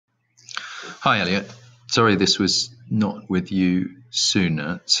Hi, Elliot. Sorry this was not with you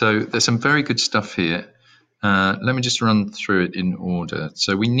sooner. So there's some very good stuff here. Let me just run through it in order.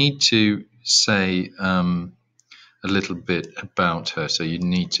 So we need to say a little bit about her. So you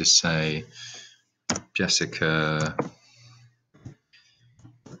need to say Jessica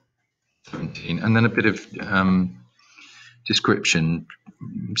 17, and then a bit of description: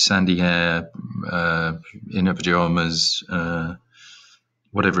 sandy hair, in her pajamas,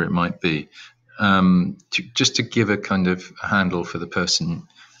 whatever it might be. Just to give a kind of handle for the person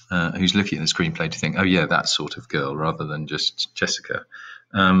who's looking at the screenplay to think, oh yeah, that sort of girl, rather than just Jessica.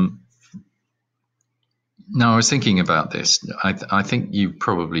 Now, I was thinking about this. I think you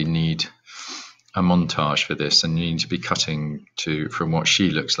probably need a montage for this, and you need to be cutting from what she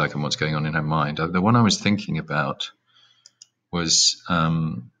looks like and what's going on in her mind. The one I was thinking about was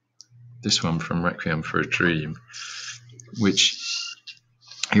this one from Requiem for a Dream, which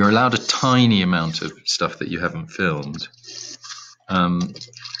you're allowed a tiny amount of stuff that you haven't filmed. I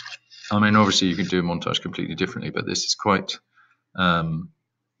mean, obviously you can do a montage completely differently, but this is quite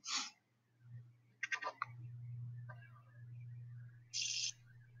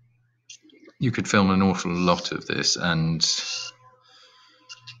you could film an awful lot of this. And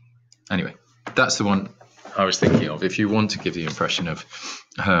anyway, that's the one I was thinking of. If you want to give the impression of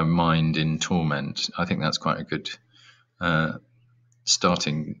her mind in torment, I think that's quite a good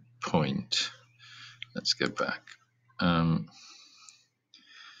starting point. Let's go back.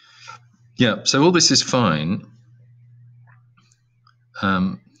 Yeah, so all this is fine.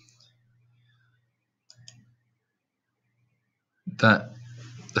 That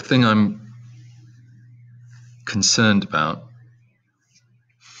the thing I'm concerned about,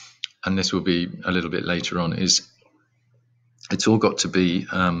 and this will be a little bit later on, is it's all got to be, you've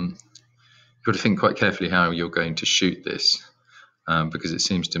got to think quite carefully how you're going to shoot this, because it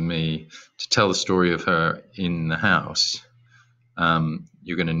seems to me to tell the story of her in the house,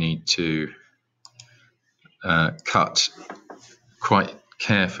 you're going to need to cut quite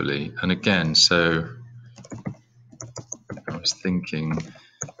carefully. And again, so I was thinking,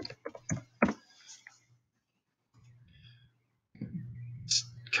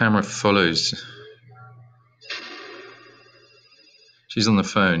 camera follows. She's on the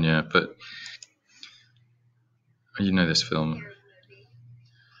phone, yeah, but you know this film.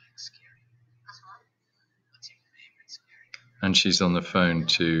 And she's on the phone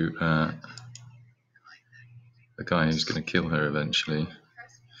to the guy who's going to kill her eventually.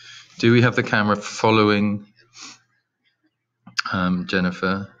 Do we have the camera following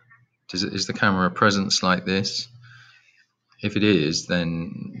Jennifer? Is the camera a presence like this? If it is,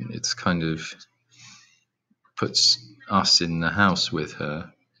 then it's kind of puts us in the house with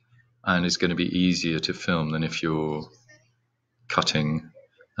her, and it's going to be easier to film than if you're cutting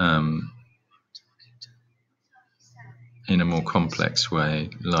in a more complex way,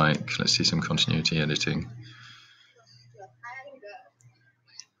 like, let's see some continuity editing.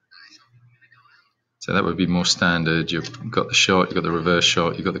 So that would be more standard. You've got the shot, you've got the reverse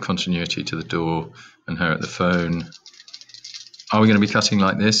shot, you've got the continuity to the door and her at the phone. Are we going to be cutting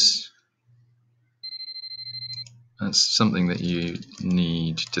like this? That's something that you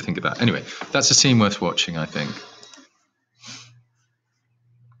need to think about. Anyway, that's a scene worth watching, I think.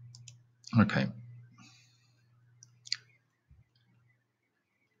 Okay.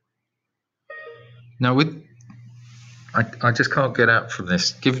 Now, I just can't get out from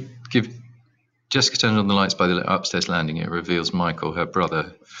this. Give Jessica turns on the lights by the upstairs landing. It reveals Michael, her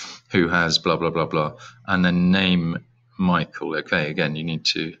brother, who has blah blah blah blah, and then name Michael. Okay, again, you need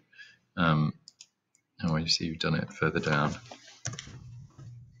to. Oh, you see, you've done it further down.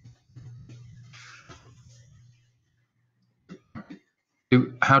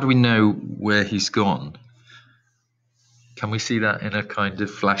 How do we know where he's gone? Can we see that in a kind of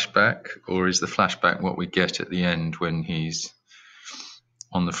flashback, or is the flashback what we get at the end when he's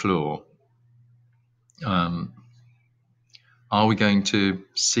on the floor? Are we going to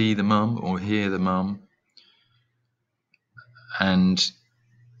see the mum or hear the mum? And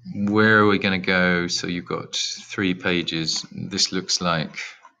where are we going to go? So you've got 3 pages. This looks like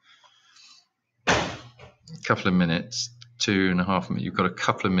a couple of minutes, 2.5 minutes. You've got a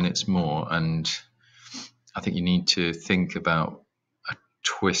couple of minutes more, and I think you need to think about a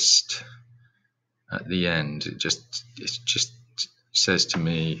twist at the end. It just says to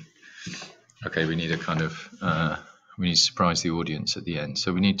me, okay, we need a kind of we need to surprise the audience at the end.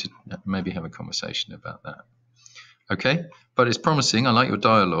 So we need to maybe have a conversation about that. Okay, but it's promising. I like your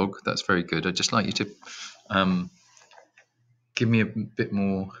dialogue. That's very good. I'd just like you to give me a bit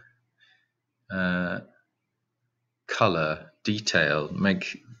more colour, detail,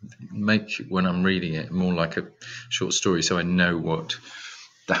 make, when I'm reading it, more like a short story, so I know what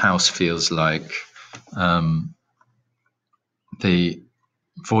the house feels like. The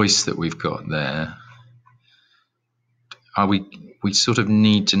voice that we've got there, we sort of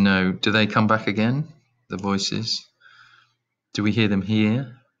need to know, do they come back again, the voices? Do we hear them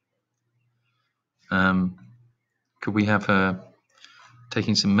here? Could we have her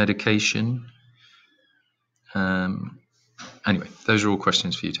taking some medication? Anyway, those are all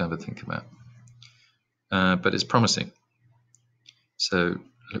questions for you to have a think about. But it's promising. So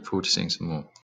look forward to seeing some more.